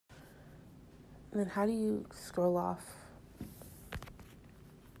And then how do you scroll off?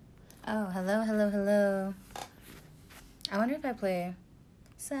 Oh, hello. I wonder if I play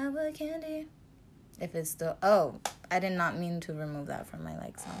Sour Candy. If it's still... Oh, I did not mean to remove that from my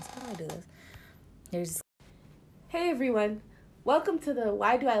songs. How do I do this? Here's... Hey everyone. Welcome to the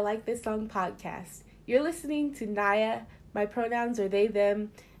Why Do I Like This Song podcast. You're listening to Naya. My pronouns are they,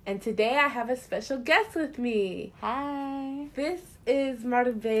 them. And today I have a special guest with me. Hi. This is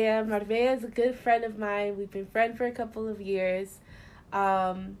Marbella. Marbella is a good friend of mine. We've been friends for a couple of years.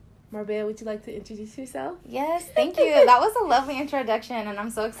 Marbella, would you like to introduce yourself? Yes, thank you. That was a lovely introduction, and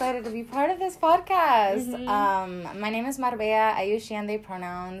I'm so excited to be part of this podcast. Mm-hmm. My name is Marbella. I use she and they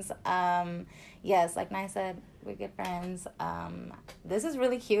pronouns. Yes, like Naya said, we're good friends. This is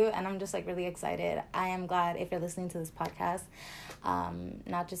really cute, and I'm just really excited. I am glad if you're listening to this podcast,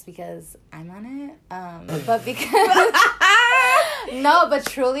 not just because I'm on it, but because... No, but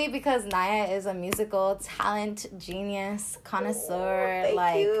truly because Naya is a musical talent, genius, connoisseur.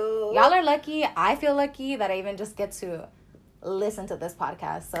 Thank you. Y'all are lucky. I feel lucky that I even just get to listen to this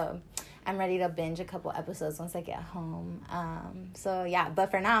podcast. So I'm ready to binge a couple episodes once I get home. So yeah, but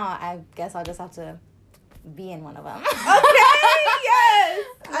for now, I guess I'll just have to be in one of them. Okay, yes.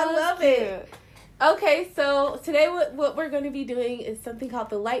 I love it. Okay, so today what we're going to be doing is something called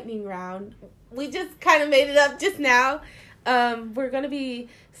the lightning round. We just kind of made it up just now. We're going to be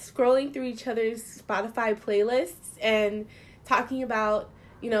scrolling through each other's Spotify playlists and talking about,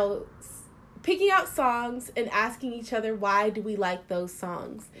 picking out songs and asking each other why do we like those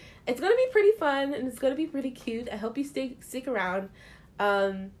songs. It's going to be pretty fun and it's going to be pretty cute. I hope you stick around.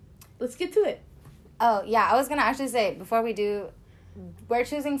 Let's get to it. Oh, yeah, I was going to actually say, before we do, we're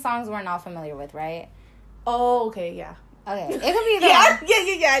choosing songs we're not familiar with, right? Oh, okay, yeah. Okay, it could be the yeah.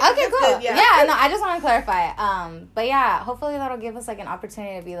 Okay, cool. Good, yeah. No, I just want to clarify. But yeah, hopefully that'll give us an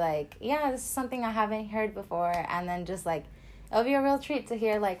opportunity to be this is something I haven't heard before, and then just it'll be a real treat to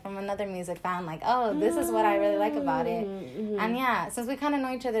hear from another music fan, this is what I really like about it. Mm-hmm. And yeah, since we kind of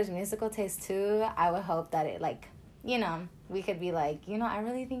know each other's musical taste too, I would hope that it we could be I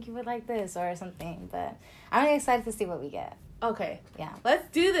really think you would like this or something. But I'm really excited to see what we get. Okay. Yeah. Let's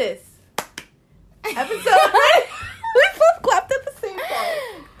do this. Episode. We both clapped at the same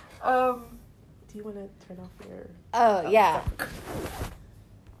time. Do you want to turn off your... Oh, yeah.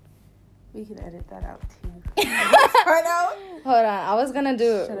 We can edit that out, too. Hold on. I was going to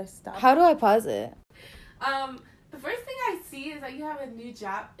do... Should I stop? How do I pause it? The first thing I see is that you have a new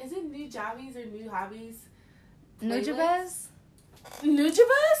job. Is it new jobbies or new hobbies? Nujabes?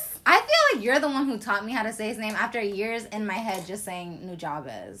 Nujabes? I feel like you're the one who taught me how to say his name after years in my head just saying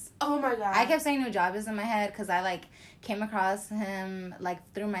Nujabes. Oh my god. I kept saying Nujabes in my head because I came across him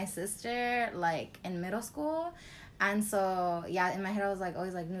through my sister in middle school. And so yeah, in my head I was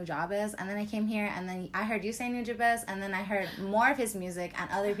always Nujabes, and then I came here and then I heard you say Nujabes, and then I heard more of his music and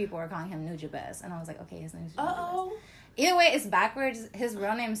other people were calling him Nujabes, and I was okay, his name's Nujabes. Uh-oh. Either way, it's backwards. His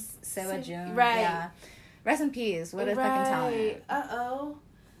real name's Sewa June. Right. Yeah. Rest in peace. What a fucking talent. Uh-oh.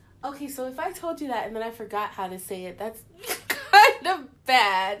 Okay, so if I told you that and then I forgot how to say it, that's kind of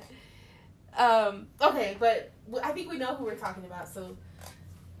bad. Okay, but I think we know who we're talking about. So,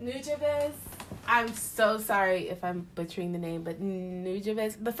 Nujabes, I'm so sorry if I'm butchering the name, but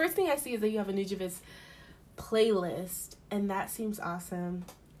Nujabes, the first thing I see is that you have a Nujabes playlist, and that seems awesome.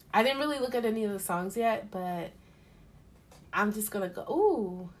 I didn't really look at any of the songs yet, but I'm just going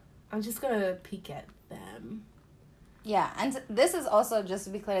to peek at them. Yeah, and this is also, just to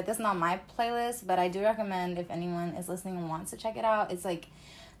be clear, this is not my playlist, but I do recommend if anyone is listening and wants to check it out. It's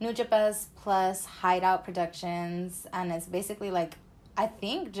Nujabes plus Hideout Productions, and it's basically I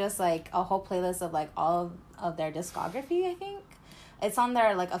think just a whole playlist of all of their discography. I think it's on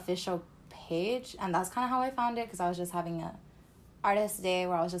their official page, and that's kind of how I found it because I was just having a artist day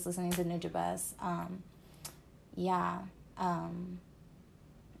where I was just listening to Nujabes.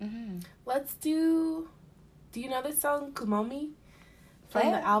 Let's do you know this song, Kumomi?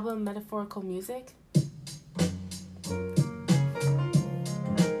 From the album Metaphorical Music?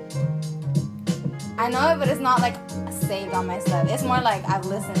 I know it, but it's not saved on my stuff. It's more I've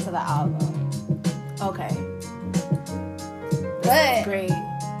listened to the album. Okay. But great.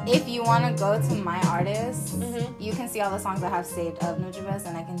 If you want to go to my artists, you can see all the songs I have saved of Nujabes,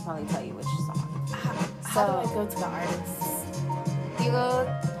 and I can probably tell you which song. How do I go to the artists? You go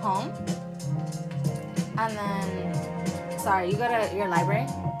home, and then, you go to your library,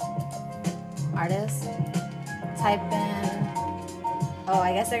 artists, type in,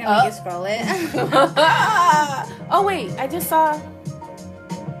 I guess they're going to make you scroll it. Oh, wait, I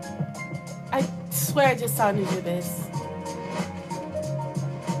swear I just saw Nujabes.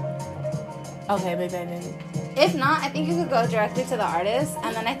 Okay, maybe I didn't. If not, I think you could go directly to the artist,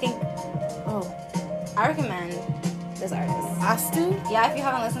 and then I think I recommend this artist. Astu? Yeah, if you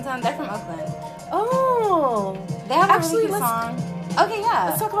haven't listened to them, they're from Oakland. Oh. They have a really good song. Okay, yeah.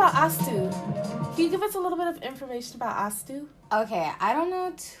 Let's talk about Astu. Can you give us a little bit of information about Astu? Okay, I don't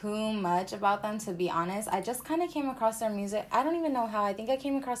know too much about them, to be honest. I just kind of came across their music. I don't even know how. I think I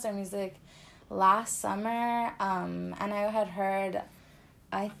came across their music last summer, and I had heard,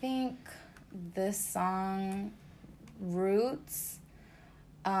 I think, this song, Roots.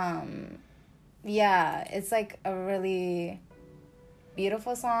 Yeah, it's like a really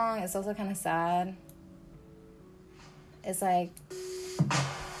beautiful song. It's also kind of sad. It's like...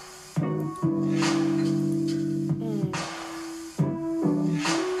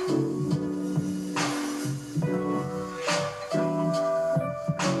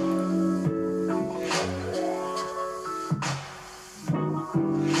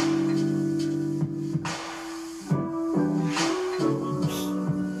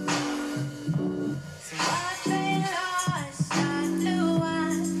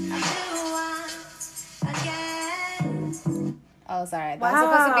 Oh, sorry. That was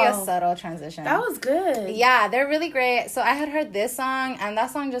supposed to be a subtle transition. That was good. Yeah, they're really great. So I had heard this song, and that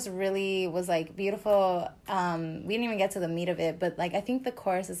song just really was, like, beautiful. We didn't even get to the meat of it, but, like, I think the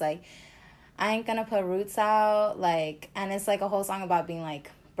chorus is, like, I ain't gonna put roots out, like, and it's, like, a whole song about being, like,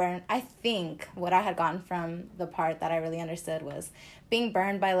 burned. I think what I had gotten from the part that I really understood was being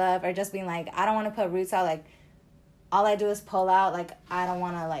burned by love, or just being, like, I don't want to put roots out, like, all I do is pull out, like, I don't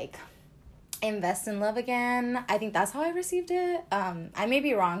want to, like, invest in love again. I think that's how I received it. I may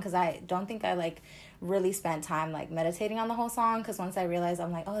be wrong, because I don't think I, like, really spent time, like, meditating on the whole song, because once I realized,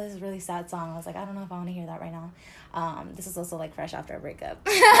 I'm like, oh, this is a really sad song, I was like, I don't know if I want to hear that right now. This is also, like, fresh after a breakup.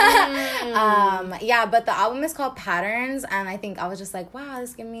 Yeah, but the album is called Patterns, and I think I was just like, wow,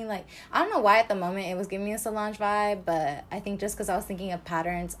 this giving me, like, I don't know why at the moment it was giving me a Solange vibe, but I think just because I was thinking of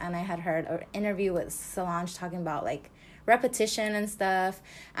patterns, and I had heard an interview with Solange talking about, like, repetition and stuff,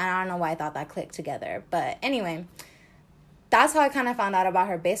 and I don't know why I thought that clicked together. But anyway, that's how I kind of found out about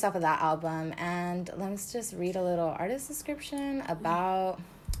her, based off of that album. And let's just read a little artist description about,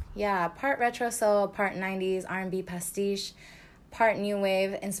 yeah, part retro soul, part 90s R&B pastiche, part new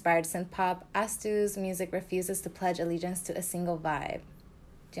wave inspired synth pop. Astu's music refuses to pledge allegiance to a single vibe.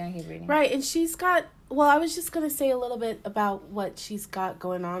 Do you want to keep reading? Right, and she's got, well, I was just going to say a little bit about what she's got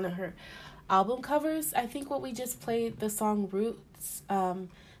going on in her album covers. I think what we just played, the song Roots, the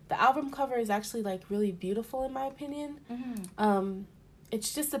album cover is actually, like, really beautiful in my opinion. Mm-hmm.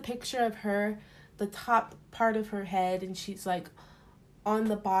 It's just a picture of her, the top part of her head, and she's, like, on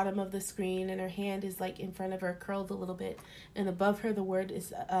the bottom of the screen, and her hand is, like, in front of her, curled a little bit, and above her the word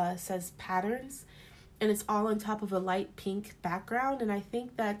is says Patterns, and it's all on top of a light pink background, and I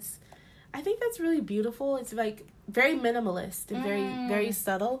think that's really beautiful. It's, like, very minimalist and very, very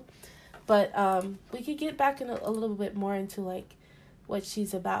subtle. But we could get back in a little bit more into, like, what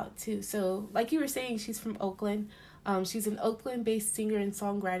she's about, too. So, like you were saying, she's from Oakland. She's an Oakland-based singer and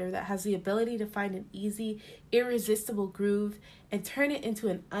songwriter that has the ability to find an easy, irresistible groove and turn it into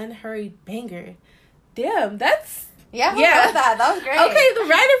an unhurried banger. Damn, that's... Yeah, that was great. Okay, the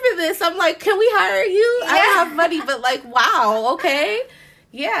writer for this, I'm like, can we hire you? Yeah. I don't have money, but, like, wow, okay.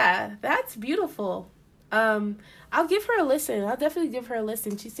 Yeah, that's beautiful. I'll give her a listen. I'll definitely give her a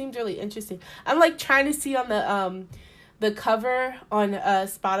listen. She seemed really interesting. I'm, like, trying to see on the cover on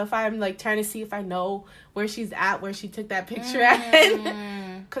Spotify. I'm, like, trying to see if I know where she's at, where she took that picture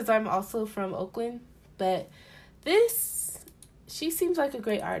at. Because I'm also from Oakland. But she seems like a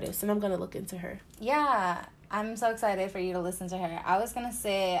great artist, and I'm going to look into her. Yeah, I'm so excited for you to listen to her. I was going to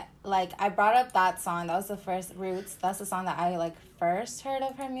say, like, I brought up that song. That was the first, Roots. That's the song that I, like, first heard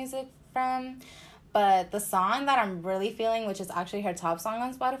of her music from. But the song that I'm really feeling, which is actually her top song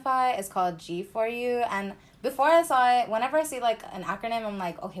on Spotify, is called G For You. And before I saw it, whenever I see, like, an acronym, I'm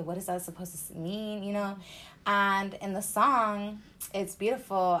like, okay, what is that supposed to mean, you know? And in the song, it's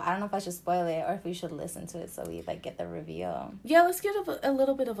beautiful. I don't know if I should spoil it or if we should listen to it so we, like, get the review. Yeah, let's get a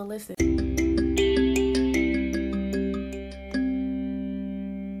little bit of a listen.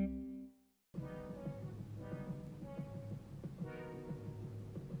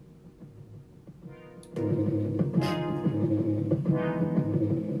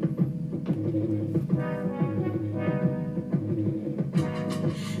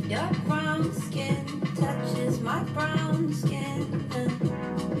 Your brown skin touches my brown skin, and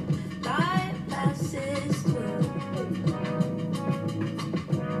light passes through.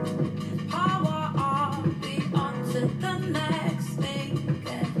 Power on, we on to the next thing,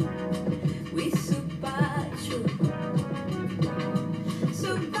 and we super true.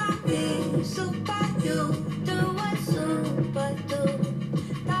 Super me. super you. Do what super do.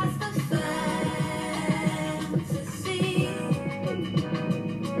 That's the fantasy.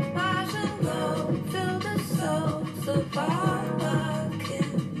 Passion glow, fill the soul,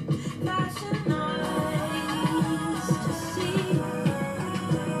 sparking. Fashion eyes to see.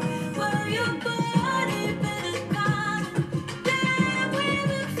 Will your body better come? There we've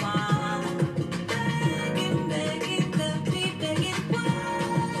been falling, begging, begging, let me beg it.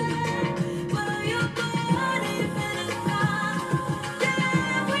 Will your body better come?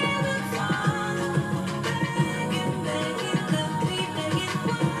 There we've been falling, begging, begging, let me beg it.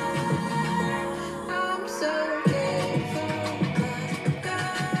 I'm so grateful, black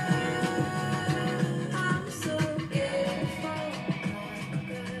girl. I'm so grateful, black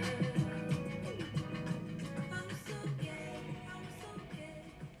girl. I'm so gay, I'm so gay, I'm so gay.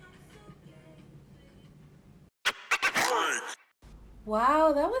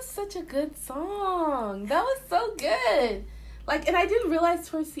 Wow, that was such a good song. That was so good. Like, and I didn't realize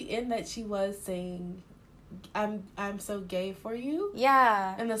towards the end that she was saying, I'm so gay for you.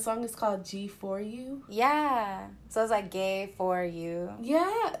 Yeah. And the song is called G for You. Yeah. So it's like gay for you.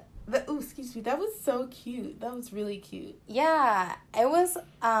 Yeah. Excuse me. That was so cute. That was really cute. Yeah. It was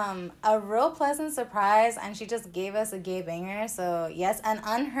a real pleasant surprise, and she just gave us a gay banger. So yes, an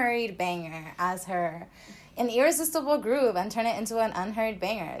unhurried banger as her an irresistible groove, and turn it into an unhurried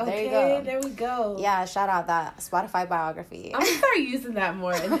banger. There you go. There we go. Yeah, shout out that Spotify biography. I'm gonna start using that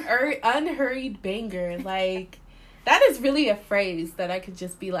more. An unhurried banger. Like, that is really a phrase that I could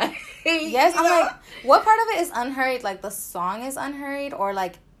just be like. Yes, I'm like, what part of it is unhurried? Like, the song is unhurried, or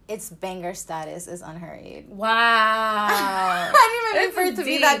like its banger status is unhurried? Wow. I didn't even mean for it to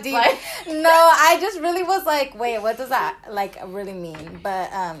be that deep. Like, no, I just really was like, wait, what does that like really mean?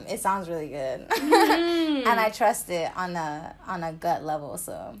 But it sounds really good, and I trust it on a gut level.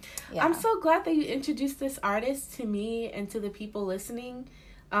 So yeah, I'm so glad that you introduced this artist to me and to the people listening.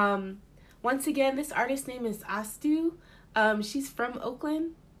 Once again, this artist's name is Astu. She's from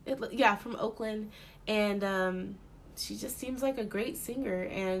Oakland. From Oakland, and she just seems like a great singer,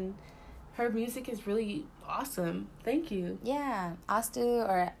 and her music is really awesome. Thank you. Yeah, Astu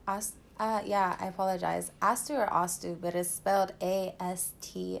or yeah, I apologize. Astu or Astu, but it's spelled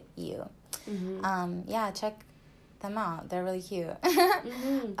ASTU. Mm-hmm. Yeah, check them out. They're really cute.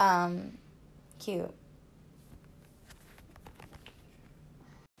 Mm-hmm. Cute.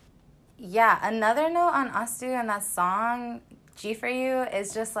 Yeah, another note on Astu and that song, G for You,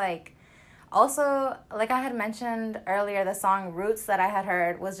 is just like, also, like I had mentioned earlier, the song Roots that I had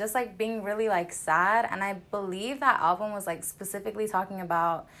heard was just like being really like sad, and I believe that album was like specifically talking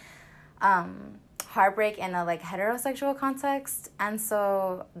about heartbreak in a like heterosexual context. And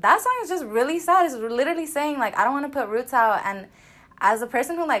so that song is just really sad. It's literally saying like, I don't want to put roots out. And as a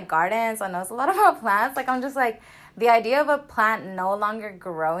person who like gardens and knows a lot about plants, like I'm just like, the idea of a plant no longer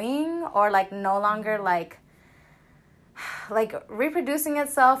growing, or like no longer like reproducing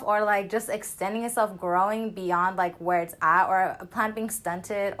itself, or like just extending itself, growing beyond like where it's at, or a plant being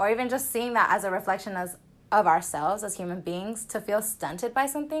stunted, or even just seeing that as a reflection of ourselves as human beings, to feel stunted by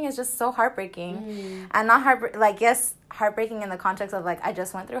something is just so heartbreaking. And not heartbreaking in the context of like, I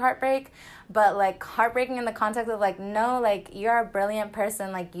just went through heartbreak, but like heartbreaking in the context of like, no, like you're a brilliant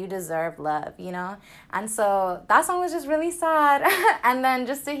person, like you deserve love, you know? And so that song was just really sad. And then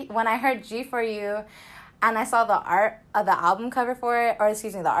when I heard G for You, and I saw the art of the album cover for it, or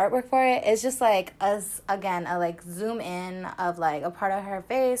excuse me, the artwork for it, it's just like a like zoom in of like a part of her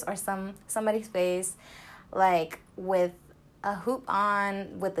face or somebody's face, like with a hoop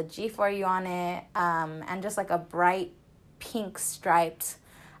on with the G for You on it, and just like a bright pink striped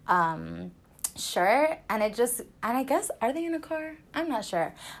shirt, and I guess, are they in a car? I'm not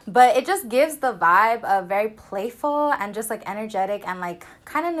sure, but it just gives the vibe of very playful and just like energetic and like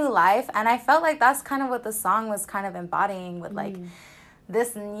kind of new life. And I felt like that's kind of what the song was kind of embodying, with like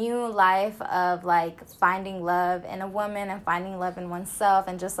this new life of like finding love in a woman and finding love in oneself,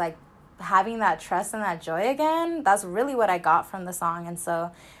 and just like having that trust and that joy again. That's really what I got from the song. And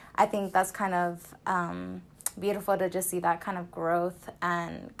so I think that's kind of beautiful to just see that kind of growth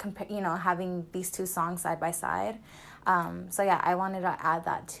and having these two songs side by side. So yeah, I wanted to add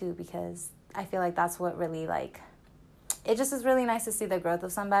that too, because I feel like that's what really like, it just is really nice to see the growth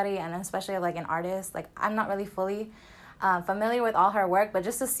of somebody, and especially like an artist. Like I'm not really fully familiar with all her work, but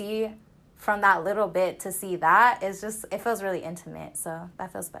just to see from that little bit, to see that is just, it feels really intimate. So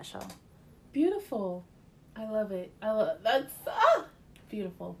that feels special. Beautiful. I love it. That's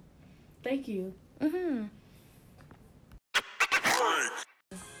beautiful. Thank you. Mm-hmm.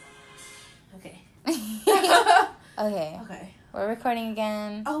 Okay. Okay. Okay. We're recording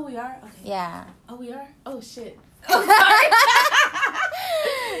again. Oh, we are? Okay. Yeah. Oh, we are? Oh, shit.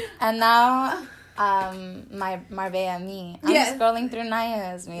 And now, Marbella, me. I'm Yes. scrolling through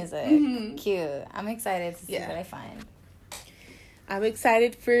Naya's music. Mhm. Cute. I'm excited to see Yeah. what I find. I'm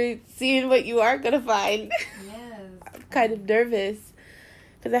excited for seeing what you are going to find. Yes. I'm kind of nervous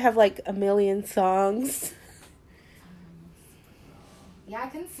because I have like a million songs. Yeah, I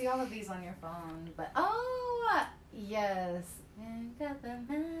couldn't see all of these on your phone, but yes, and got the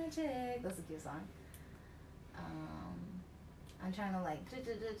magic. That's a cute song. I'm trying to like.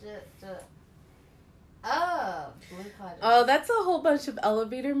 Oh, Blue Cottage. Oh, that's a whole bunch of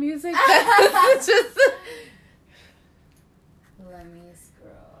elevator music. That's just. Let me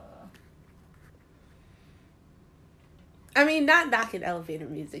scroll. I mean, not knocking elevator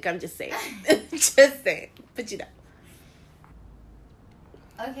music. I'm just saying. Just saying. But you know.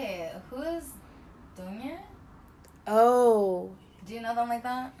 Okay, who is doing it? Oh, Do you know them like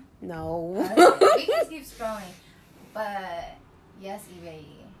that? no. Okay, we can keep scrolling, but yes, eBay.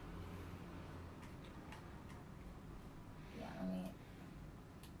 Yeah, let me.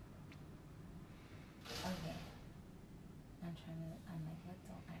 Okay, I'm trying to. I'm like, what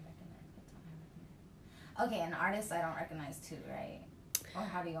don't I recognize? What don't I recognize? Okay, an artist I don't recognize too, right? Or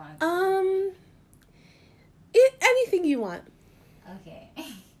how do you want to? Anything you want. Okay.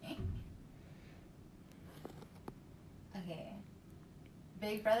 Okay.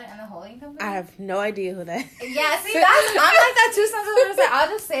 Big Brother and the Holding Company? I have no idea who that is. Yeah, see, I'm like that too. Sometimes I'll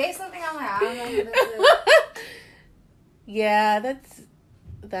just say something. I'm like, I don't know who this is. Yeah,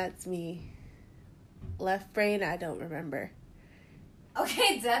 that's me. Left brain, I don't remember.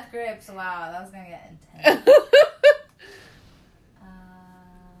 Okay, Death Grips. Wow, that was gonna get intense.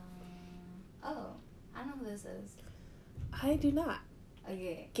 Oh, I know who this is. I do not.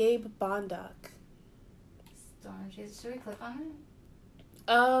 Okay, Gabe Bondoc. Storm Chase. Should we click on it?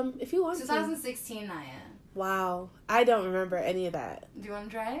 If you want 2016 Naya. Wow, I don't remember any of that. Do you want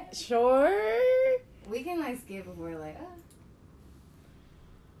to try it? Sure. We can like skip if we're like,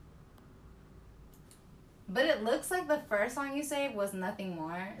 But it looks like the first song you saved was Nothing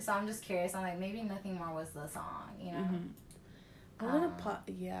More. So I'm just curious. I'm like, maybe Nothing More was the song, you know? Mhm. I'm gonna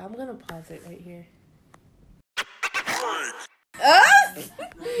I'm gonna pause it right here.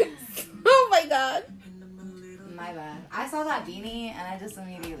 Oh my god. My bad. I saw that beanie and I just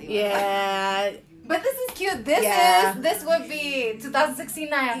immediately went, Yeah. But this is cute. This would be 2016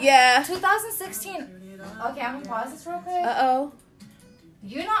 Naya. Yeah. 2016. Okay, I'm gonna pause this real quick. Uh-oh.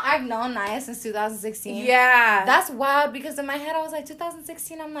 You know, I've known Naya since 2016. Yeah. That's wild because in my head I was like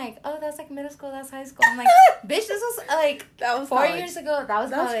 2016. I'm like, oh, that's like middle school. That's high school. I'm like, bitch, this was like that was 4 college. years ago. That was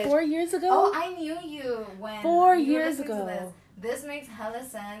That college. was 4 years ago? Oh, I knew you when 4 you were years listening to ago. This makes hella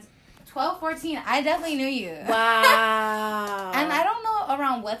sense. 12, 14. I definitely knew you. Wow. And I don't know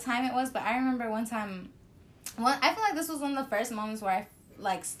around what time it was, but I remember one time. I feel like this was one of the first moments where I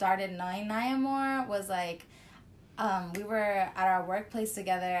like started knowing Naya more. Was like, we were at our workplace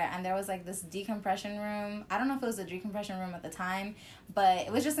together, and there was like this decompression room. I don't know if it was a decompression room at the time, but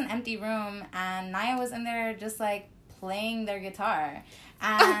it was just an empty room, and Naya was in there just like playing their guitar.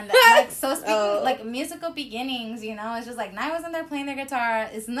 And like, so speaking like musical beginnings, you know, it's just like Naya was in there playing their guitar.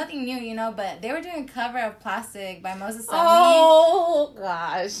 It's nothing new, you know, but they were doing a cover of Plastic by Moses Sumney. Oh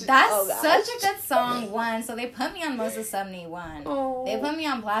gosh. That's such a good song, one. So they put me on Moses Sumney, one. Oh. They put me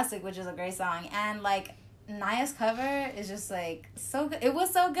on Plastic, which is a great song. And like Naya's cover is just like so good. It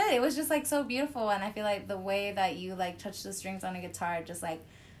was so good. It was just like so beautiful. And I feel like the way that you like touch the strings on a guitar, just like,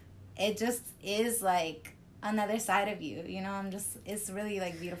 it just is like another side of you, you know. It's really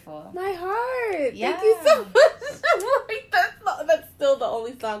like beautiful. My heart. Yeah. Thank you so much. I'm like, that's still the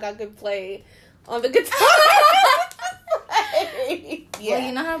only song I could play on the guitar. Yeah. Well,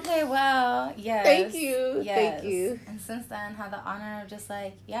 you know how to play well. Yes. Thank you. Yes. Thank you. And since then, had the honor of just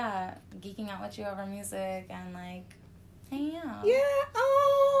like, geeking out with you over music and like hanging out. Yeah.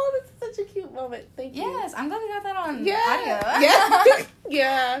 Oh, this is such a cute moment. Thank you. Yes, I'm glad we got that on audio. Yeah.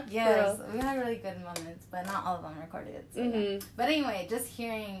 Yeah. Yes, we had really good moments, but not all of them recorded. So, yeah. But anyway, just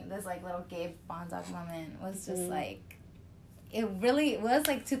hearing this like little Gabe Bondoc moment was just like, it really was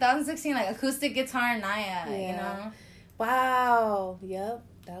like 2016, like acoustic guitar Naya, you know? Wow. Yep.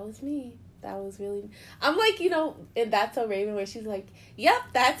 That was me. That was really. I'm like, you know, and That's So Raven, where she's like, "Yep,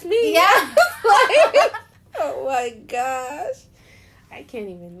 that's me." Yeah. Like, oh my gosh, I can't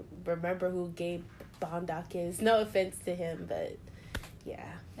even remember who Gabe Bondoc is. No offense to him, but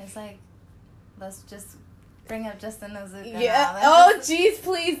yeah. It's like, let's just bring up Justin Ozuka. Yeah. now. Oh, jeez,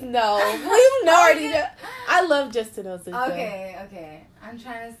 please no. Please no. Already know. I love Justin Ozuka. Okay. I'm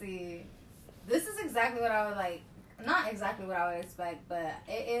trying to see. This is exactly what I would like. not exactly what I would expect, but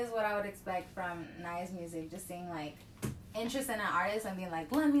it is what I would expect from Naya's music. Just seeing like interest in an artist and being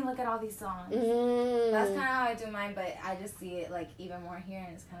like, let me look at all these songs. That's kind of how I do mine, but I just see it like even more here,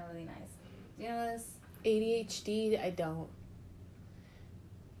 and it's kind of really nice. Do you know this? ADHD, I don't.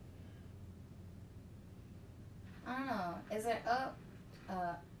 I don't know. Is there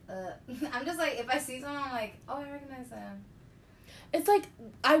I'm just like, if I see someone, I'm like, oh, I recognize them. It's like,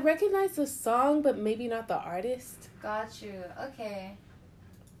 I recognize the song, but maybe not the artist. Got you. Okay.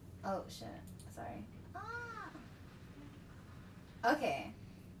 Oh, shit. Sorry. Ah. Okay.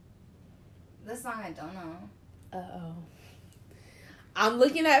 This song I don't know. Uh-oh. I'm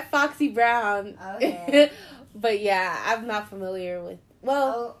looking at Foxy Brown. Okay. But yeah, I'm not familiar with,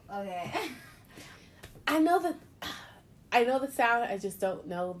 well, Oh, okay. I know the sound, I just don't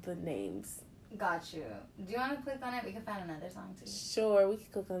know the names. Got you. Do you want to click on it? We can find another song too. Sure, we can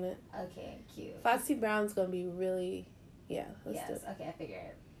click on it. Okay, cute. Foxy Brown's gonna be really, yeah. Let's do Yes, it. okay, I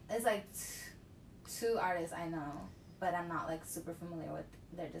figured. It's like two artists I know, but I'm not like super familiar with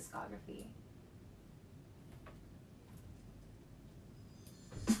their discography.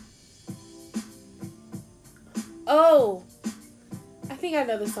 Oh, I think I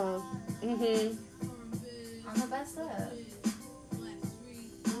know the song. Mm-hmm. On the best of.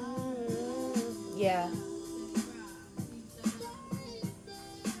 Yeah.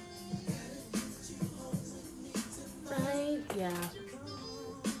 Right. Yeah.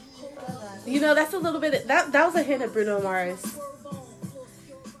 You know, that's a little bit. That was a hint of Bruno Mars.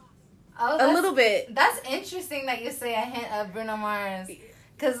 Oh, A little bit. That's interesting that you say a hint of Bruno Mars.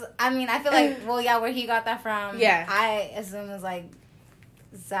 Because, I mean, I feel like, well, yeah, where he got that from, Yeah. I assume it was like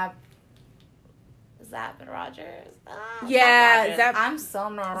Zapp and Rogers. Yeah, Rogers. Zapp- I'm so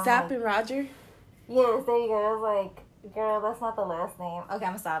mad. Zapp and Roger. Yes, there you go. I was like, girl, that's not the last name. Okay, I'm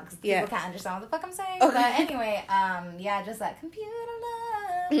gonna stop because Yeah. people can't understand what the fuck I'm saying. Okay. But anyway, yeah, just that computer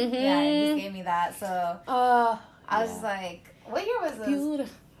love. Mhm. Yeah, it just gave me that. So I was just like, what year was this? Computer.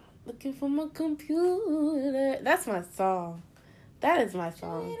 Looking for my computer. That's my song. That is my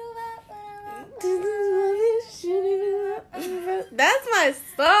song. That's my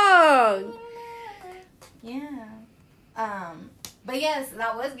song. Yeah. But yes,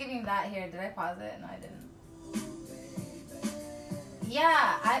 that was giving that here. Did I pause it? No, I didn't.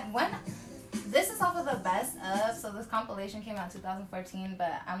 Yeah, this is off of the best of, so this compilation came out in 2014,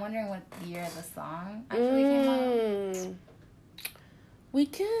 but I'm wondering what year the song actually came out. We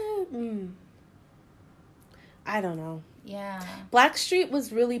could. I don't know. Yeah. Blackstreet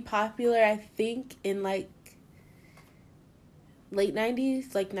was really popular, I think, in like late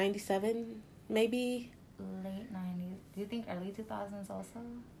 90s, like 97, maybe. Late 90s. Do you think early 2000s also?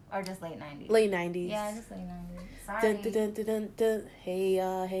 Or just late 90s? Late 90s. Yeah, just late 90s. Sorry. Dun, dun, dun, dun, dun, dun. Hey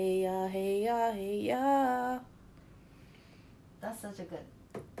ya, hey ya, hey ya, hey ya. That's such a good...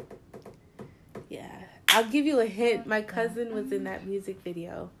 Yeah. I'll give you a hint. My cousin was in that music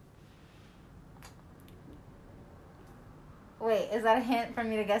video. Wait, is that a hint for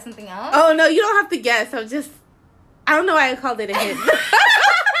me to guess something else? Oh, no, you don't have to guess. I don't know why I called it a hint.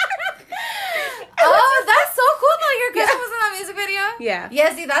 Oh, that's so cool though. Your cousin was in that music video? Yeah.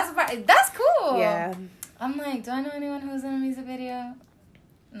 Yeah, see, that's the part. That's cool. Yeah. I'm like, do I know anyone who's in a music video?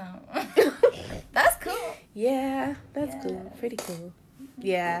 No. That's cool. Yeah, that's Yeah. cool. Pretty cool.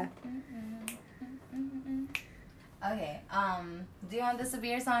 Yeah. Okay, do you want this to be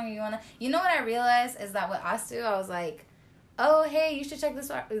your song or you wanna... You know what I realized is that with Astu, I was like, oh, hey, you should check this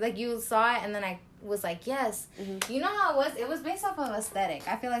out. Like, you saw it, and then I was like, yes. Mm-hmm. You know how it was? It was based off of aesthetic.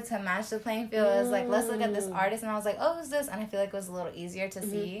 I feel like to match the playing field, it was like, let's look at this artist, and I was like, oh, who's this? And I feel like it was a little easier to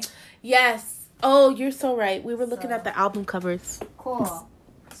see. Yes. Oh, you're so right. We were looking So- at the album covers. Cool.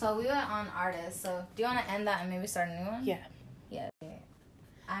 So we went on artists. So do you want to end that and maybe start a new one? Yeah. Yeah.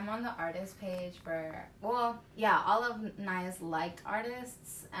 I'm on the artist page for, well, yeah, all of Naya's liked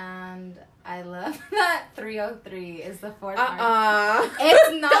artists, and I love that 303 is the fourth artist.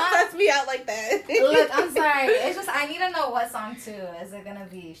 It's not. Don't test me out like that. Look, I'm sorry. It's just I need to know what song too. Is it gonna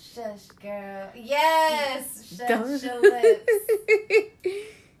be Shush Girl? Yes, Shush Your Lips.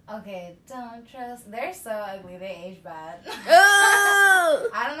 Okay, Don't Trust. They're so ugly. They age bad. Oh!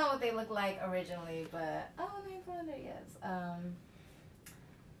 I don't know what they look like originally, but Nine Wonder, yes.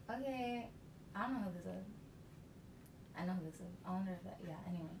 Okay, I don't know who this is. I know who this is. I wonder if that. Yeah.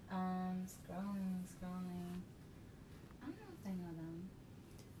 Anyway, scrolling. I don't know if I know them.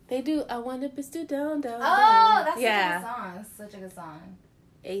 They do. I want to pistol down, down. Oh, that's yeah. such a good song. It's such a good song.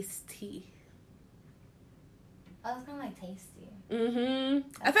 Ace T. Oh, it's kind of like Tasty. Mm-hmm.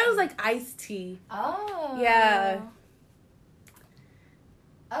 I thought it was like iced tea. Oh. Yeah.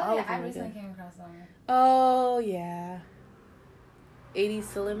 Oh, All yeah, of them I are recently good. came across them. Oh, yeah. 80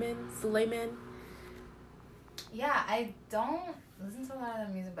 Suleiman. Yeah, I don't listen to a lot of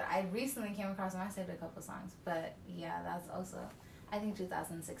their music, but I recently came across them. I saved a couple songs. But yeah, that's also, I think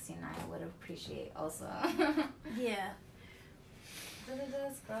 2016 I would appreciate also. Yeah.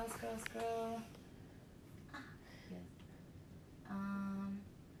 Scroll. Ah, yes.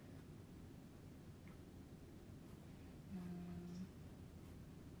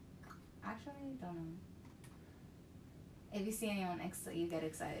 Actually, don't know. If you see anyone you get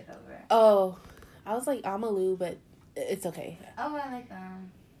excited over. Oh, I was like Amalu, but it's okay. Oh, I like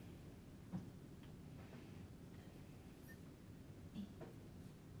them.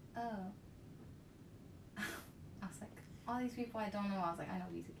 Oh. I was like, all these people I don't know. I was like, I know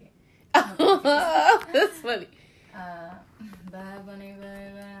BTK. That's funny. Bad Bunny,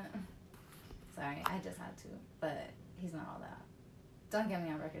 baby. Sorry, I just had to, but he's not all that. Don't get me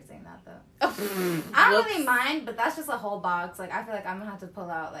on record saying that though. I don't really mind, but that's just a whole box. Like, I feel like I'm gonna have to pull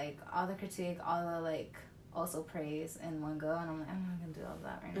out like all the critique, all the like also praise in one go, and I'm like, I'm not gonna do all of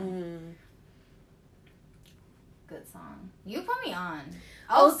that right now. Good song. You put me on.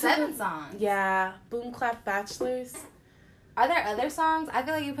 Oh, 7 songs. Yeah. Boom Clap Bachelors. Are there other songs? I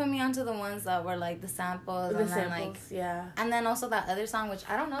feel like you put me onto the ones that were like the samples The and samples, then like yeah. and then also that other song, which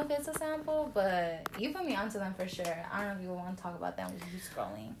I don't know if it's a sample, but you put me onto them for sure. I don't know if you want to talk about them. We can keep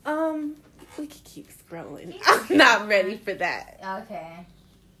scrolling. We could keep scrolling. I'm not ready for that. Okay.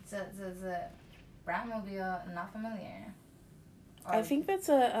 So Bratmobile, not familiar. I think that's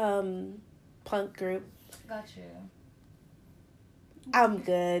a punk group. Got you. I'm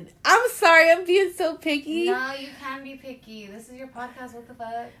good. I'm sorry, I'm being so picky. No, you can be picky. This is your podcast. What the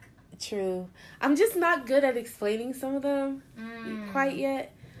fuck? True. I'm just not good at explaining some of them quite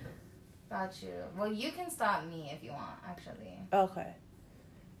yet. Got you. Well, you can stop me if you want, actually. Okay.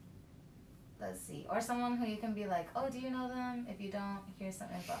 Let's see. Or someone who you can be like, oh, do you know them? If you don't, here's some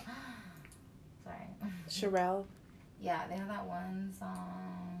info. Sorry. Sherelle. Yeah, they have that one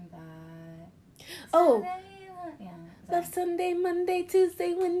song that... Oh. Yeah. Love Sunday, Monday,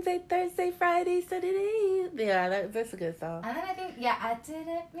 Tuesday, Wednesday, Thursday, Friday, Saturday. Yeah, that's a good song. And then I think, yeah, I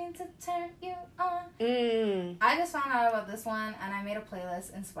didn't mean to turn you on. Mm. I just found out about this one, and I made a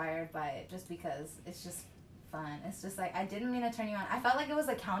playlist inspired by it just because it's just fun. It's just like, I didn't mean to turn you on. I felt like it was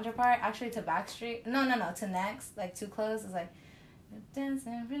a counterpart, actually, to Backstreet. No, to Next. Like, Too Close. It's like,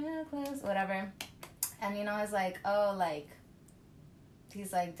 dancing real close, whatever. And, you know, it's like, oh, like,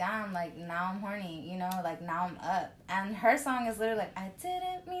 he's like, damn, like, now I'm horny, you know, like, now I'm up. And her song is literally like, I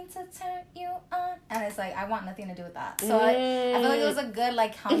didn't mean to turn you on. And it's like, I want nothing to do with that. So like, I feel like it was a good,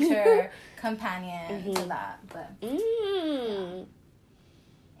 like, counter companion to that. But yeah.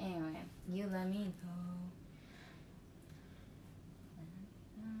 Anyway, you let me go.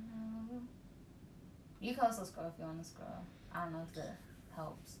 You can also scroll if you want to scroll. I don't know if that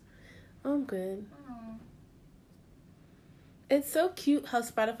helps. I'm good. Oh. It's so cute how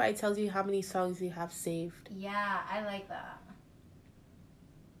Spotify tells you how many songs you have saved. Yeah, I like that.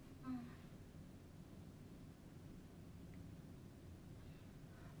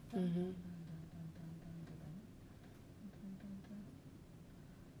 Mm-hmm.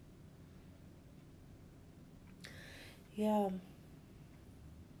 Yeah.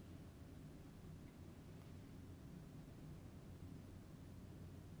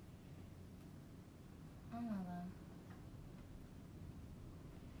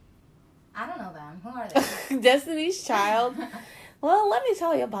 I don't know them. Who are they? Destiny's Child. Well, let me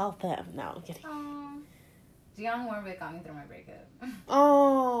tell you about them. No, I'm kidding. Dionne Warwick got me through my breakup.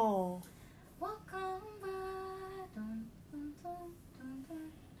 Oh. Welcome back. Dun, dun, dun, dun,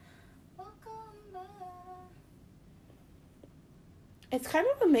 dun. Welcome back. It's kind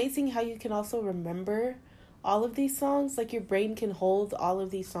of amazing how you can also remember all of these songs. Like, your brain can hold all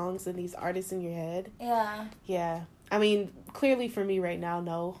of these songs and these artists in your head. Yeah. Yeah. I mean, clearly for me right now,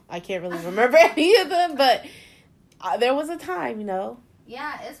 no. I can't really remember any of them, but there was a time, you know.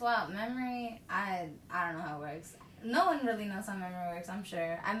 Yeah, it's wild. Memory, I don't know how it works. No one really knows how memory works, I'm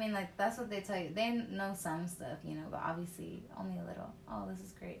sure. I mean, like, that's what they tell you. They know some stuff, you know, but obviously only a little. Oh, this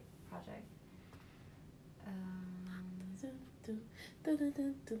is great project.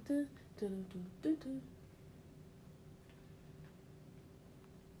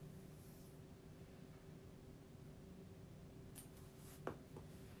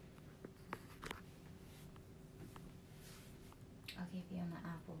 Okay, Fiona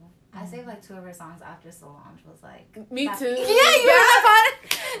Apple. I saved like 2 of her songs after Solange was like. Me too. Yeah, you heard that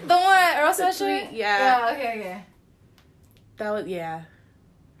part? The one, Earl The Sweatshirt? tweet, yeah. Yeah, okay. That was, yeah.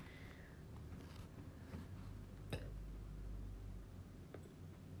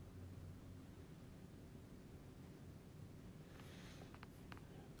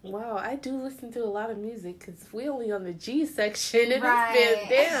 Wow, I do listen to a lot of music because we only on the G section and Right. it's been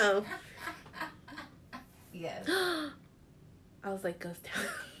damn. Yes. I was like, Ghost Town.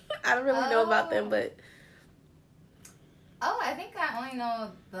 I don't really know about them, but Oh, I think I only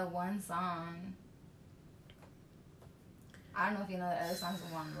know the one song. I don't know if you know the other songs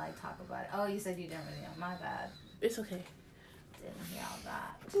we want to like talk about it. Oh, you said you didn't really know. My bad. it's okay. Didn't hear all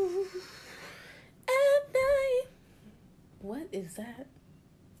that. At night. What is that?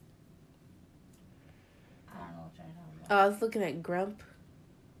 I don't know what you're talking Oh, about. I was looking at Grump.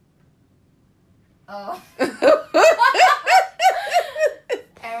 Oh. Everyone,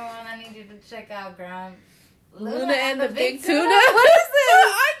 I need you to check out Grump. Luna and the Big Tuna. What is this?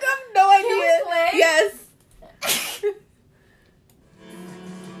 I have no Can we idea. play? Yes.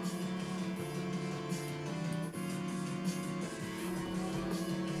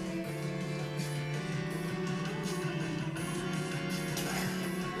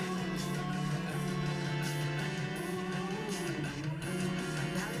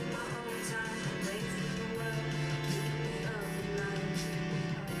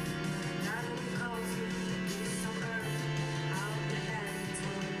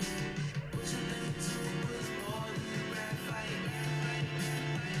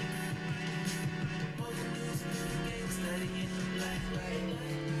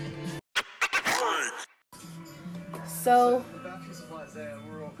 So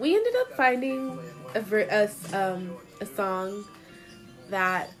we ended up finding a song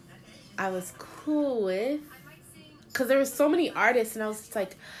that I was cool with because there were so many artists and I was just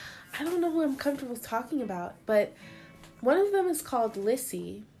like, I don't know who I'm comfortable talking about, but one of them is called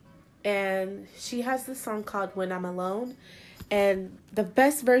Lissy and she has this song called When I'm Alone, and the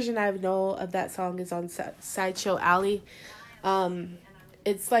best version I know of that song is on Sideshow Alley.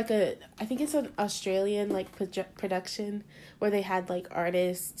 It's like I think it's an Australian like production where they had like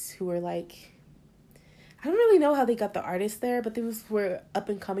artists who were like, I don't really know how they got the artists there, but these were up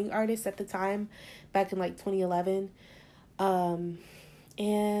and coming artists at the time, back in like 2011.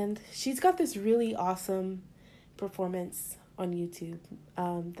 And she's got this really awesome performance on YouTube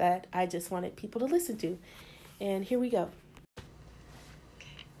that I just wanted people to listen to. And here we go.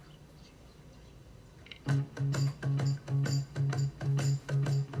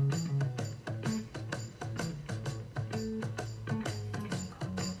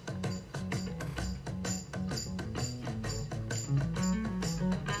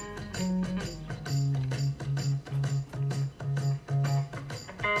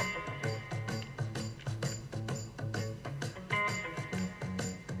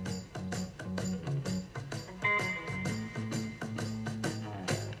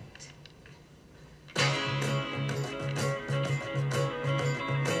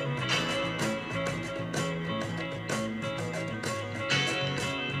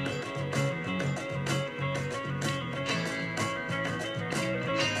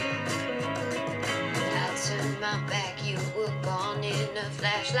 I turned my back, you were gone in a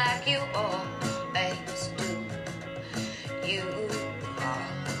flash like you always do. You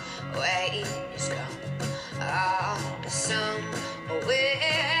always come somewhere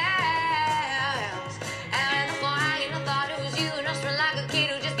else. And before I even thought it was you, and I smell like a kid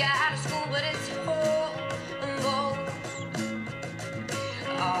who just got out of school, but it's almost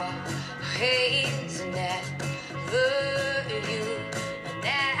always never you.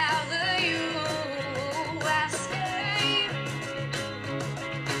 Never you, I say,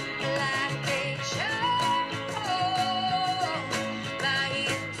 like a show, my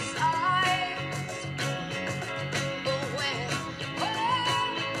inside.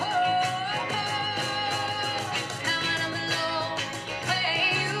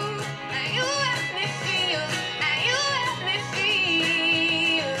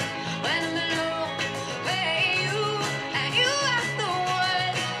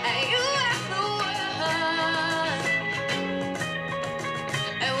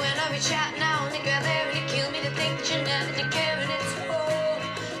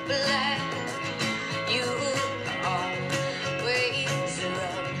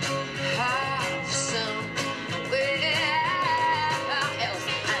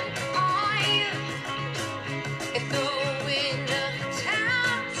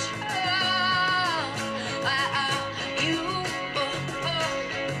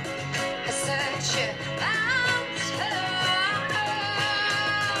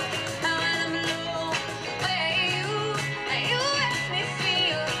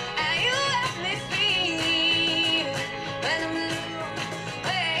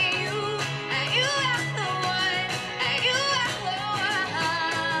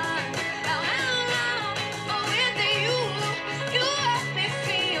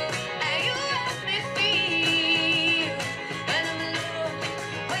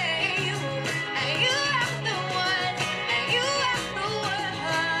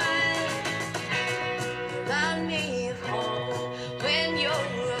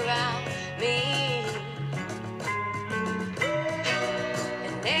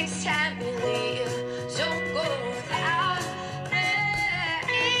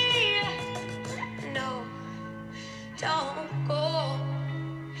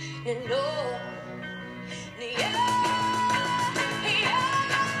 And oh, yeah, yeah.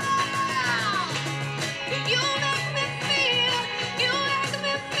 You make me feel, you make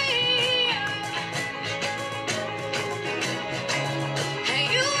me feel. And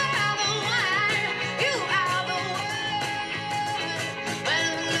you are the one, you are the one. When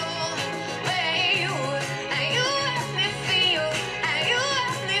I'm low, where you, and you make me feel, and you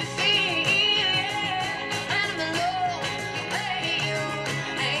make me feel. When I'm low, where you,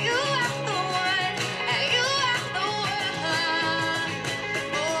 and you are the one, and you are the one.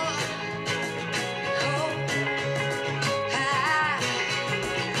 Oh, oh, ah,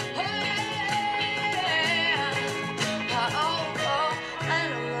 oh, yeah. Oh, oh,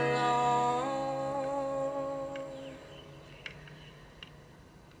 and I'm alone.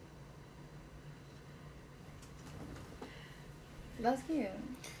 That's cute.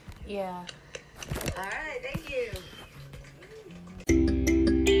 Yeah. All right, thank you.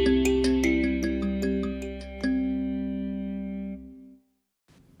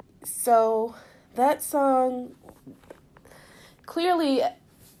 So that song, clearly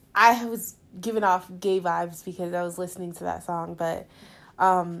I was giving off gay vibes because I was listening to that song, but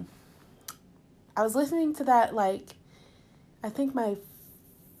I was listening to that like I think my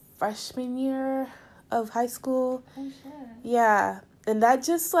freshman year of high school. Oh shit. Yeah, and that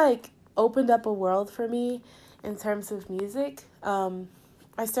just like opened up a world for me in terms of music. I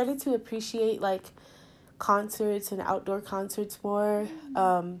started to appreciate like concerts and outdoor concerts more.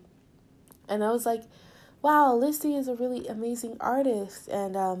 And I was like, wow, Lissy is a really amazing artist.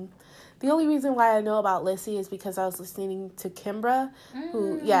 And the only reason why I know about Lissy is because I was listening to Kimbra,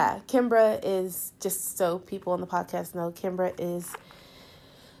 who, yeah, Kimbra is, just so people on the podcast know, Kimbra is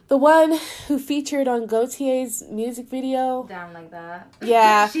the one who featured on Gautier's music video. Down like that.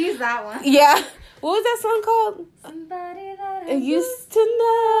 Yeah. She's that one. Yeah. What was that song called? Somebody that I used to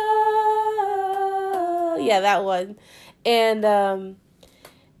know. Yeah, that one. And,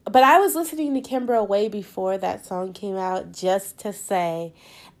 but I was listening to Kimbra way before that song came out, just to say.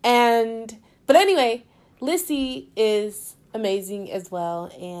 But anyway, Lissy is amazing as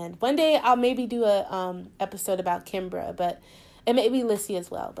well. And one day I'll maybe do a episode about Kimbra, and maybe Lissy as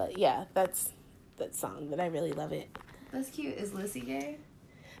well. But yeah, that's that song that I really love it. That's cute. Is Lissy gay?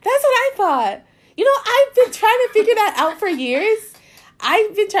 That's what I thought. You know, I've been trying to figure that out for years. I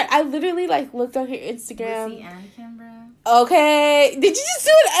literally like looked on her Instagram. Lissy and Kimbra. Okay. Did you just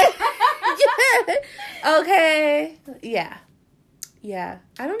do it? Yeah. Okay. Yeah. Yeah.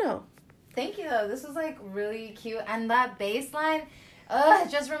 I don't know. Thank you though. This was like really cute, and that bass line,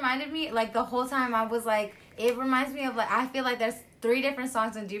 it just reminded me like the whole time I was like, it reminds me of like I feel like there's 3 different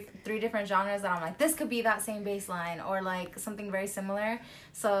songs in 3 different genres that I'm like, this could be that same bass line or like something very similar.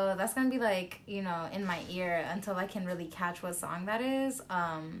 So that's gonna be like, you know, in my ear until I can really catch what song that is.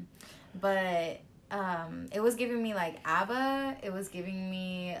 But it was giving me like ABBA. It was giving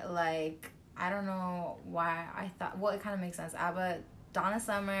me like, I don't know why I thought, well, it kind of makes sense. ABBA, Donna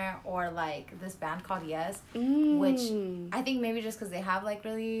Summer, or like this band called Yes, which I think maybe just because they have like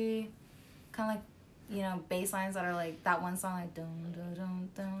really kind of like, you know, bass lines that are like that one song like dun dun dun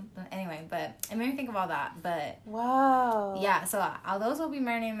dun dun. Anyway, but it made me think of all that. But Wow. yeah, so those will be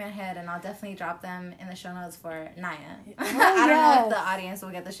marinating in my head, and I'll definitely drop them in the show notes for Naya. Oh, I don't know yes. if the audience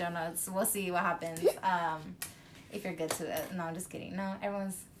will get the show notes. We'll see what happens. If you're good to it. No, I'm just kidding. No,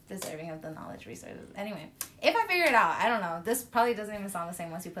 everyone's deserving of the knowledge resources. Anyway, if I figure it out, I don't know. This probably doesn't even sound the same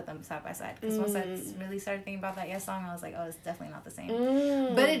once you put them side by side. Because once I really started thinking about that Yes song, I was like, oh, it's definitely not the same.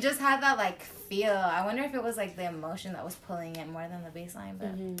 But it just had that like feel. I wonder if it was like the emotion that was pulling it more than the bass line.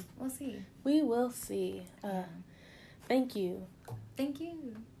 But we'll see. We will see. Thank you. Thank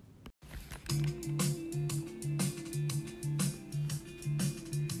you.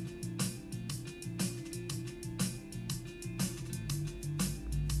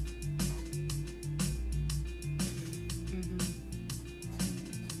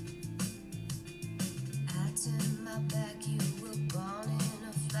 I turned my back, you were born in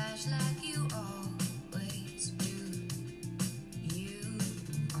a flash like you always do. You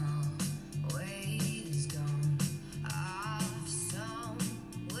always gone off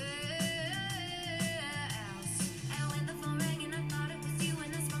somewhere.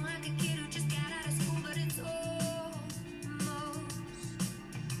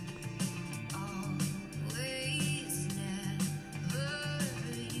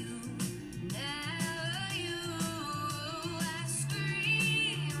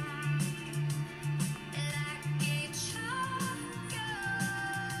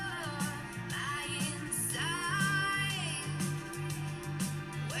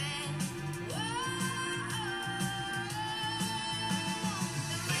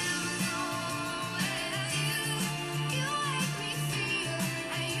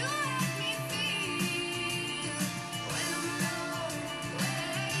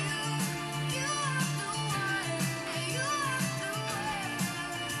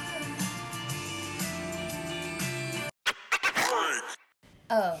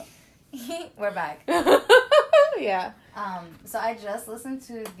 Oh, we're back. Yeah. So I just listened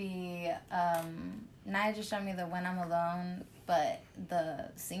to the Naya just showed me the When I'm Alone, but the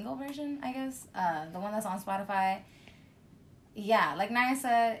single version, I guess, the one that's on Spotify. Yeah, like Naya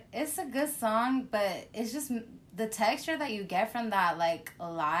said, it's a good song, but it's just the texture that you get from that, like,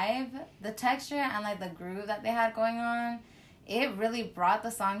 live, the texture and, like, the groove that they had going on, it really brought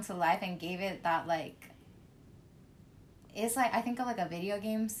the song to life and gave it that, like, it's like, I think of like a video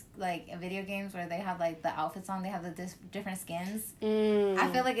games where they have like the outfits on, they have the different skins. I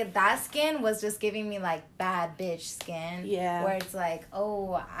feel like that skin was just giving me like bad bitch skin. Yeah. Where it's like,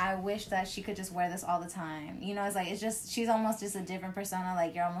 oh, I wish that she could just wear this all the time. You know, it's like, it's just, she's almost just a different persona.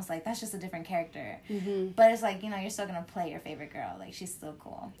 Like, you're almost like, that's just a different character. But it's like, you know, you're still going to play your favorite girl. Like, she's still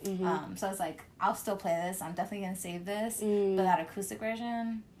cool. So it's like, I'll still play this. I'm definitely going to save this. But that acoustic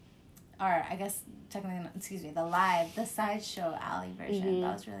version, or I guess technically, the Sideshow Alley version,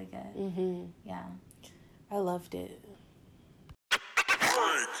 that was really good. Yeah. I loved it.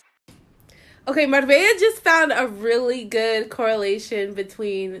 Okay, Marbella just found a really good correlation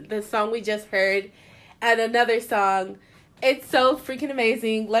between the song we just heard and another song. It's so freaking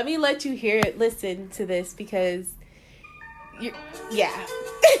amazing. Let me let you hear it. Listen to this because yeah.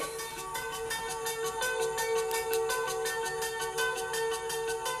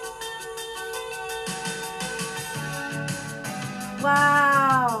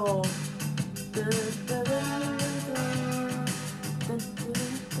 Wow.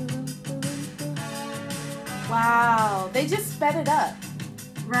 Wow. They just sped it up.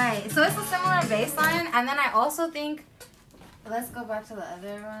 Right. So it's a similar bass line. And then I also think, let's go back to the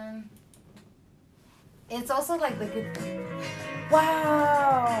other one. It's also like the good.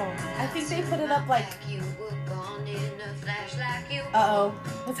 Wow. I think they put it up like. Uh-oh.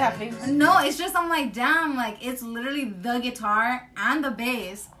 What's happening? No, it's just, I'm like, damn, like, it's literally the guitar and the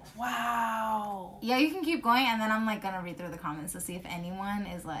bass. Wow. Yeah, you can keep going, and then I'm, like, gonna read through the comments to see if anyone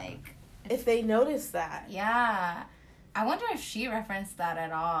is, like... If they notice that. Yeah. I wonder if she referenced that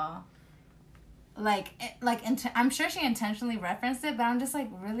at all. I'm sure she intentionally referenced it, but I'm just, like,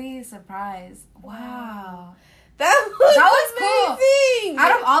 really surprised. Wow. That was amazing. Cool.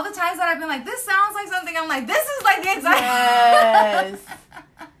 Out of all the times that I've been like, this sounds like something, I'm like, this is like the exact... Yes.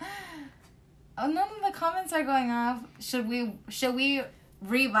 Oh, none of the comments are going off. Should we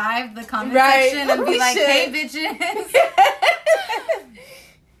revive the comment right. section and be like, should. hey, bitches?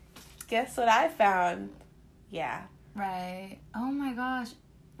 Guess what I found? Yeah. Right. Oh, my gosh.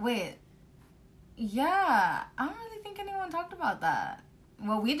 Wait. Yeah. I don't really think anyone talked about that.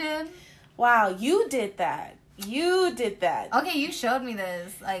 Well, we did. Wow, you did that. You did that. Okay, you showed me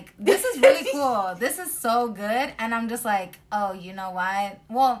this. Like, this is really cool. This is so good. And I'm just like, oh, you know what?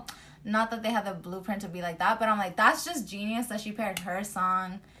 Well, not that they have the blueprint to be like that, but I'm like, that's just genius that she paired her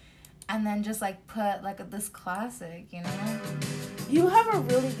song and then just, like, put, like, this classic, you know? You have a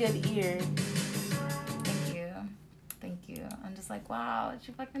really good ear. Thank you. I'm just like, wow,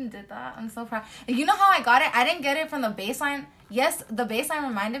 she fucking did that. I'm so proud. And you know how I got it? I didn't get it from the bass line. Yes, the bass line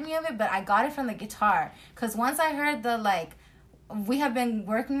reminded me of it, but I got it from the guitar. Because once I heard the, like, we have been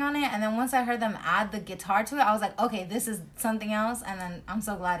working on it, and then once I heard them add the guitar to it, I was like, okay, this is something else, and then I'm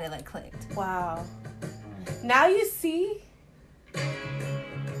so glad it, like, clicked. Wow. Now you see?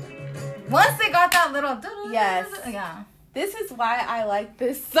 Once they got that little... Yes. Yeah. This is why I like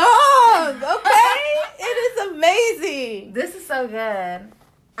this song, okay? It is amazing. This is so good.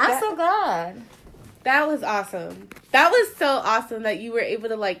 I'm so glad. That was awesome. That was so awesome that you were able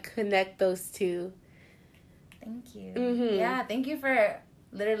to, like, connect those two. Thank you. Mm-hmm. Yeah, thank you for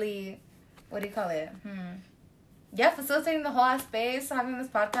literally, what do you call it? Yeah, facilitating the whole ass space, having this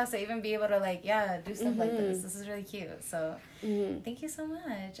podcast to even be able to, like, do stuff like this. This is really cute. So, thank you so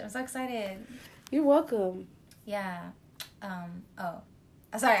much. I'm so excited. You're welcome. Yeah.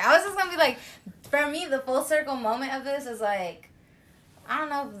 Sorry, I was just gonna be like, for me, the full circle moment of this is like, I don't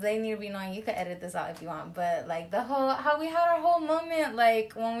know if they need to be knowing. You could edit this out if you want, but like how we had our whole moment,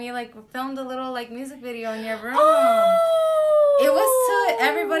 like when we like filmed a little like music video in your room. Oh, it was to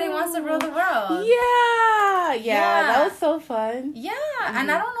Everybody Wants to Rule the World. Yeah, that was so fun. Yeah,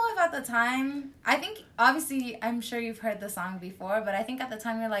 and I don't know if at the time, I think obviously I'm sure you've heard the song before, but I think at the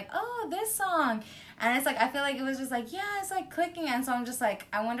time you're like, oh, this song. And it's like, I feel like it was just like, yeah, it's like clicking. And so I'm just like,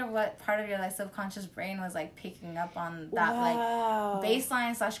 I wonder what part of your like subconscious brain was like picking up on that like bass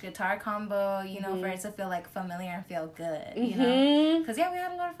line / guitar combo, you know, for it to feel like familiar and feel good, you know? Because yeah, we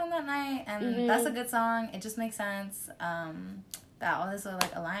had a lot of fun that night, and that's a good song. It just makes sense that all this will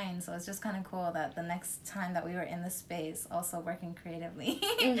like align. So it's just kind of cool that the next time that we were in the space, also working creatively,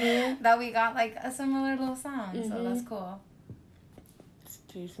 that we got like a similar little song. So that's cool.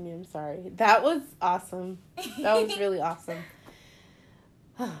 Excuse me, I'm sorry. That was awesome. That was really awesome.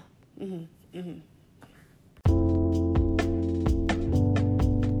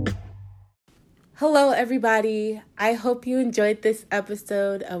 Hello, everybody. I hope you enjoyed this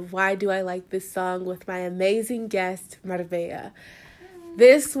episode of Why Do I Like This Song with my amazing guest, Marbella.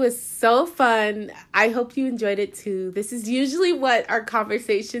 This was so fun. I hope you enjoyed it too. This is usually what our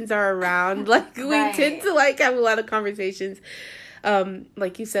conversations are around. Like, we Right. tend to, like, have a lot of conversations.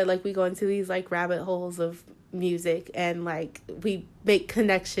 Like you said, like, we go into these, like, rabbit holes of music and, like, we make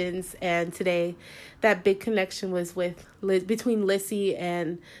connections. And today, that big connection was with between Lissy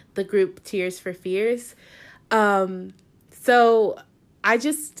and the group Tears for Fears. So I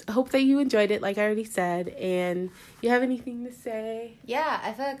just hope that you enjoyed it, like I already said. And you have anything to say? Yeah,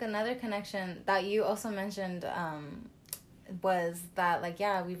 I feel like another connection that you also mentioned was that, like,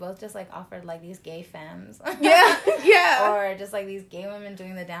 yeah, we both just, like, offered, like, these gay femmes. Yeah. Or just, like, these gay women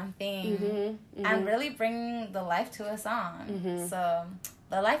doing the damn thing. And really bringing the life to a song. So,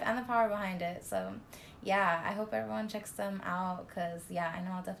 the life and the power behind it. So, yeah, I hope everyone checks them out because, yeah, I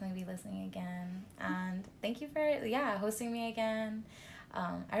know I'll definitely be listening again. And thank you for, hosting me again.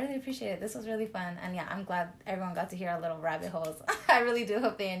 I really appreciate it. This was really fun. And, yeah, I'm glad everyone got to hear our little rabbit holes. I really do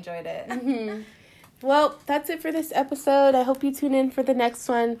hope they enjoyed it. Well, that's it for this episode. I hope you tune in for the next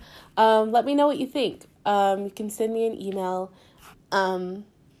one. Let me know what you think. You can send me an email.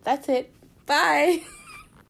 That's it. Bye.